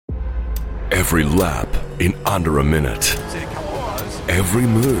Every lap in under a minute. Every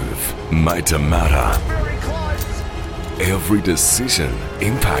move made to matter. Every decision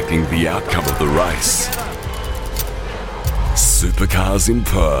impacting the outcome of the race. Supercars in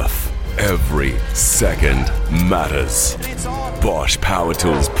Perth. Every second matters. Bosch Power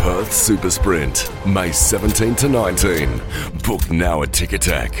Tools Perth Super Sprint, May 17 to 19. Book now at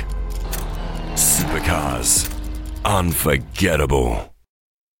Ticketek. Supercars. Unforgettable.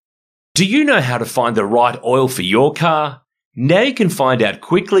 Do you know how to find the right oil for your car? Now you can find out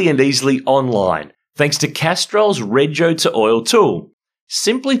quickly and easily online, thanks to Castrol's Rego to Oil tool.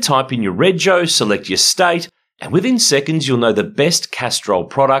 Simply type in your Rego, select your state, and within seconds you'll know the best Castrol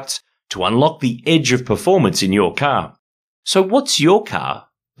products to unlock the edge of performance in your car. So what's your car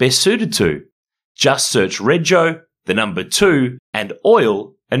best suited to? Just search Rego, the number 2, and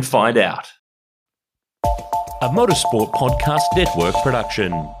oil and find out. A Motorsport Podcast Network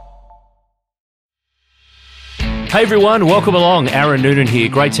production. Hey everyone, welcome along. Aaron Noonan here.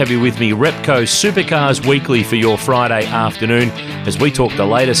 Great to have you with me. Repco Supercars Weekly for your Friday afternoon as we talk the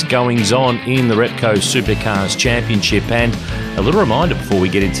latest goings on in the Repco Supercars Championship. And a little reminder before we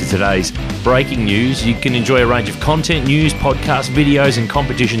get into today's breaking news, you can enjoy a range of content, news, podcasts, videos and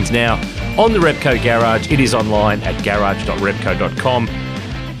competitions now on the Repco Garage. It is online at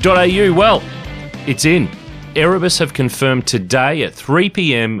garage.repco.com.au. Well, it's in. Erebus have confirmed today at 3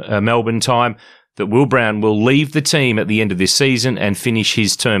 p.m. Melbourne time that Will Brown will leave the team at the end of this season and finish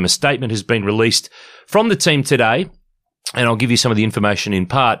his term. A statement has been released from the team today, and I'll give you some of the information in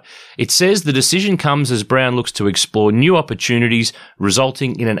part. It says the decision comes as Brown looks to explore new opportunities,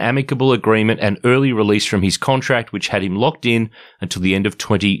 resulting in an amicable agreement and early release from his contract, which had him locked in until the end of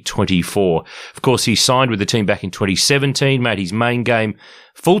 2024. Of course, he signed with the team back in 2017, made his main game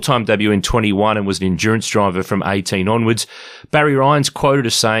full-time debut in 21 and was an endurance driver from 18 onwards. Barry Ryan's quoted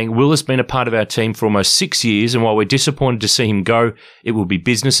as saying, "Will has been a part of our team for almost 6 years, and while we're disappointed to see him go, it will be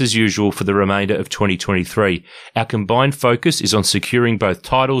business as usual for the remainder of 2023. Our combined focus is on securing both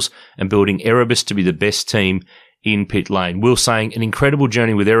titles and building Erebus to be the best team in pit lane." Will saying, an incredible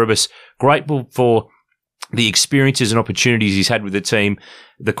journey with Erebus, grateful for the experiences and opportunities he's had with the team.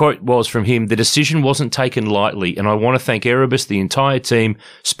 The quote was from him, "The decision wasn't taken lightly, and I want to thank Erebus, the entire team,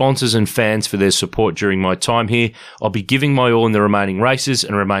 sponsors and fans for their support during my time here. I'll be giving my all in the remaining races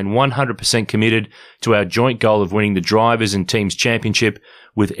and remain 100% committed to our joint goal of winning the Drivers and Teams Championship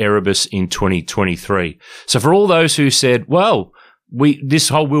with Erebus in 2023. So for all those who said, well, this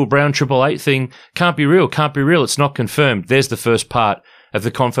whole Will Brown 888 thing can't be real, it's not confirmed. There's the first part of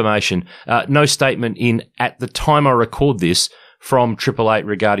the confirmation. No statement in at the time I record this from 888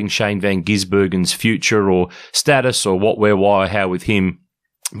 regarding Shane Van Gisbergen's future or status or what, where, why, how with him.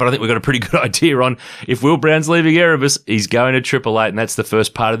 But I think we've got a pretty good idea on if Will Brown's leaving Erebus, he's going to 888, and that's the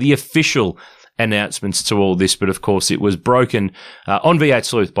first part of the official announcements to all this. But of course, it was broken on V8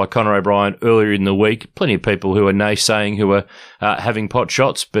 Sleuth by Conor O'Brien earlier in the week. Plenty of people who are naysaying, who are having pot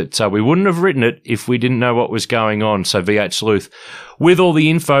shots, but we wouldn't have written it if we didn't know what was going on. So V8 Sleuth with all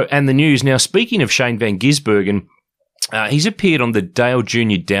the info and the news. Now, speaking of Shane Van Gisbergen, he's appeared on the Dale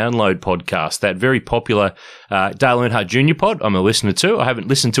Jr. Download podcast, that very popular Dale Earnhardt Jr. pod I'm a listener to. I haven't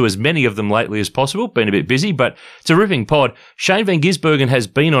listened to as many of them lately as possible, been a bit busy, but it's a ripping pod. Shane Van Gisbergen has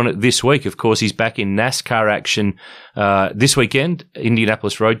been on it this week. Of course, he's back in NASCAR action this weekend,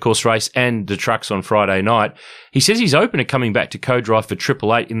 Indianapolis Road Course race and the trucks on Friday night. He says he's open to coming back to co-drive for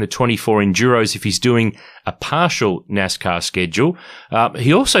 888 in the 24 Enduros if he's doing a partial NASCAR schedule.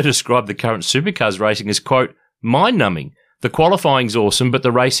 He also described the current supercars racing as, quote, mind-numbing. The qualifying's awesome, but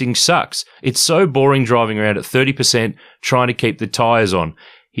the racing sucks. It's so boring driving around at 30% trying to keep the tyres on.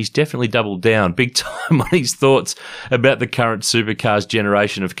 He's definitely doubled down big time on his thoughts about the current supercars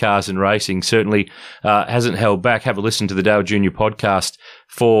generation of cars and racing. Certainly hasn't held back. Have a listen to the Dale Jr. podcast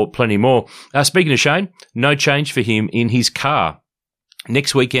for plenty more. Speaking of Shane, no change for him in his car.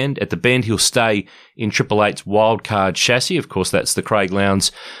 Next weekend at the Bend, he'll stay in 888's wildcard chassis. Of course, that's the Craig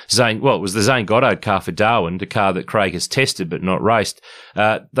Lowndes it was the Zane Goddard car for Darwin, the car that Craig has tested but not raced.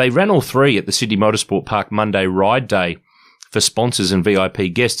 They ran all three at the Sydney Motorsport Park Monday Ride Day for sponsors and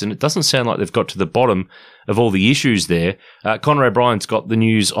VIP guests, and it doesn't sound like they've got to the bottom of all the issues there. Conor O'Brien's got the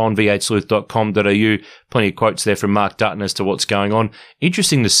news on v8sleuth.com.au. Plenty of quotes there from Mark Dutton as to what's going on.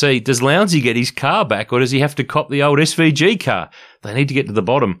 Interesting to see, does Lowndesy get his car back, or does he have to cop the old SVG car? They need to get to the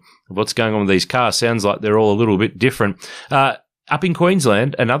bottom of what's going on with these cars. Sounds like they're all a little bit different. Up in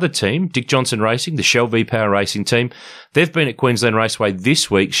Queensland, another team, Dick Johnson Racing, the Shell V-Power Racing team, they've been at Queensland Raceway this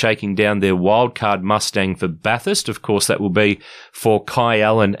week shaking down their wildcard Mustang for Bathurst. Of course, that will be for Kai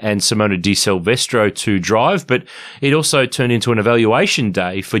Allen and Simona Di Silvestro to drive, but it also turned into an evaluation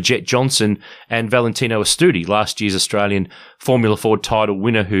day for Jet Johnson and Valentino Astudi, last year's Australian Formula Ford title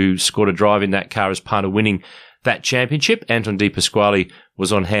winner who scored a drive in that car as part of winning that championship. Anton Di Pasquale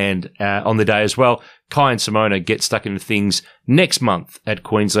was on hand on the day as well. Kai and Simona get stuck into things next month at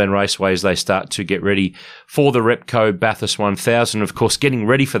Queensland Raceway as they start to get ready for the Repco Bathurst 1000. Of course, getting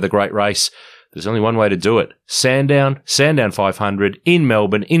ready for the great race, there's only one way to do it. Sandown 500 in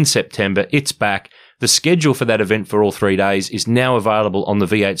Melbourne in September. It's back. The schedule for that event for all 3 days is now available on the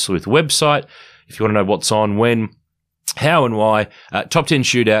V8 Sleuth website. If you want to know what's on, when, how and why, top 10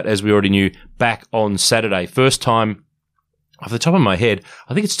 shootout, as we already knew, back on Saturday. First time, off the top of my head,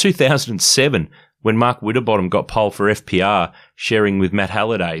 I think it's 2007 when Mark Widderbottom got pole for FPR, sharing with Matt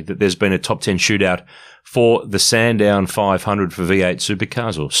Halliday that there's been a top 10 shootout for the Sandown 500 for V8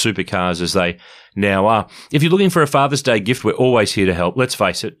 Supercars, or Supercars as they now are. If you're looking for a Father's Day gift, we're always here to help. Let's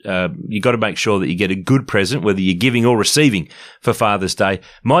face it, you got to make sure that you get a good present, whether you're giving or receiving for Father's Day.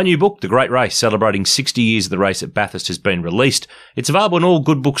 My new book, The Great Race, celebrating 60 years of the race at Bathurst, has been released. It's available in all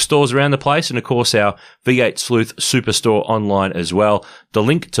good bookstores around the place, and of course our V8 Sleuth Superstore online as well. The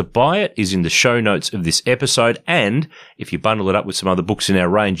link to buy it is in the show notes of this episode, and if you bundle it up with some other books in our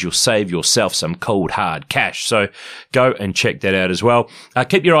range, you'll save yourself some cold hard cash. So go and check that out as well.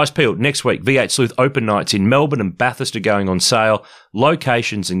 Keep your eyes peeled. Next week, V8 Sleuth Open Nights in Melbourne and Bathurst are going on sale.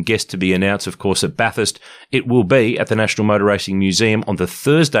 Locations and guests to be announced, of course, at Bathurst. It will be at the National Motor Racing Museum on the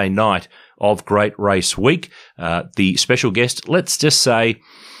Thursday night of Great Race Week. The special guest, let's just say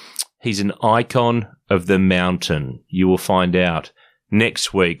he's an icon of the mountain. You will find out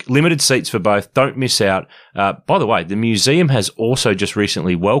next week. Limited seats for both. Don't miss out. By the way, the museum has also just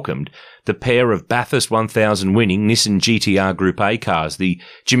recently welcomed the pair of Bathurst 1000 winning Nissan GTR Group A cars, the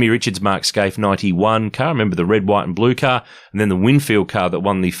Jimmy Richards Mark Scaife 91 car, remember the red, white and blue car, and then the Winfield car that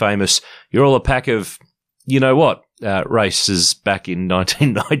won the famous You're All a Pack of You Know What races back in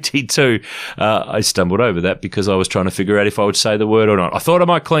 1992. I stumbled over that because I was trying to figure out if I would say the word or not. I thought I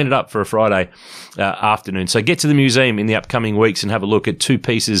might clean it up for a Friday afternoon. So get to the museum in the upcoming weeks and have a look at two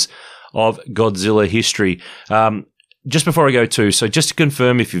pieces of Godzilla history. Just before I go to, so just to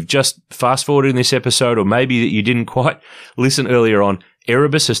confirm, if you've just fast-forwarded in this episode or maybe that you didn't quite listen earlier on,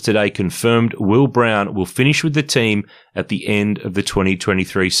 Erebus has today confirmed Will Brown will finish with the team at the end of the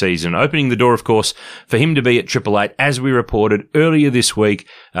 2023 season, opening the door, of course, for him to be at Triple Eight, as we reported earlier this week.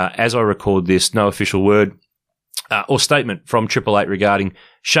 As I record this, no official word or statement from Triple Eight regarding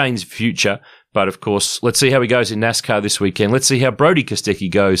Shane's future. But, of course, let's see how he goes in NASCAR this weekend. Let's see how Brody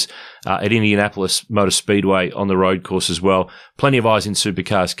Kostecki goes at Indianapolis Motor Speedway on the road course as well. Plenty of eyes in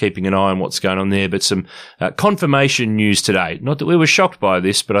supercars, keeping an eye on what's going on there. But some confirmation news today. Not that we were shocked by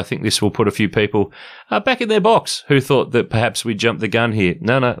this, but I think this will put a few people back in their box who thought that perhaps we jumped the gun here.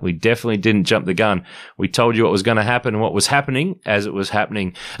 No, we definitely didn't jump the gun. We told you what was going to happen and what was happening as it was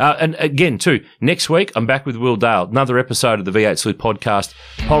happening. And again, too, next week, I'm back with Will Dale. Another episode of the V8 Sleuth podcast,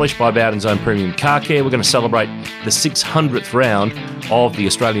 polished by Bowden's Own Premium Car Care. We're going to celebrate the 600th round of the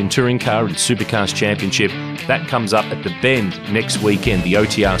Australian Touring Car and Supercars Championship. That comes up at the Bend next weekend, the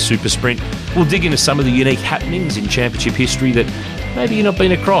OTR Super Sprint. We'll dig into some of the unique happenings in championship history that maybe you've not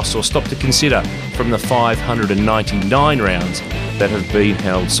been across or stopped to consider from the 599 rounds that have been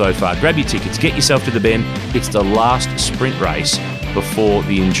held so far. Grab your tickets, get yourself to the Bend. It's the last sprint race before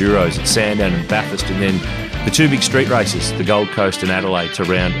the Enduros at Sandown and Bathurst, and then the two big street races, the Gold Coast and Adelaide, to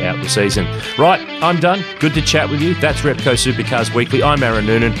round out the season. Right, I'm done. Good to chat with you. That's Repco Supercars Weekly. I'm Aaron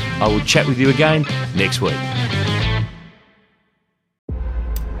Noonan. I will chat with you again next week.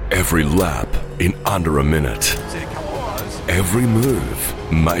 Every lap in under a minute. Every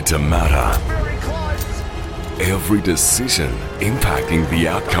move made to matter. Every decision impacting the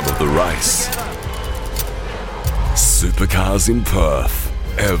outcome of the race. Supercars in Perth.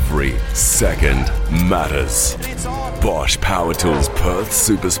 Every second matters. Bosch Power Tools Perth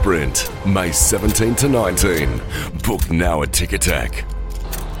Super Sprint, May 17 to 19. Book now at Ticketek.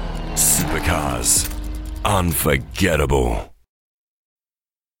 Supercars. Unforgettable.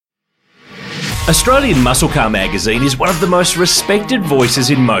 Australian Muscle Car Magazine is one of the most respected voices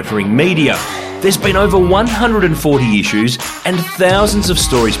in motoring media. There's been over 140 issues and thousands of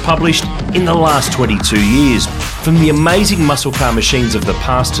stories published in the last 22 years, from the amazing muscle car machines of the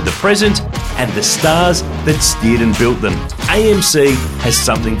past to the present, and the stars that steered and built them. AMC has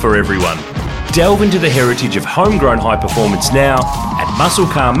something for everyone. Delve into the heritage of homegrown high performance now at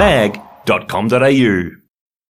musclecarmag.com.au.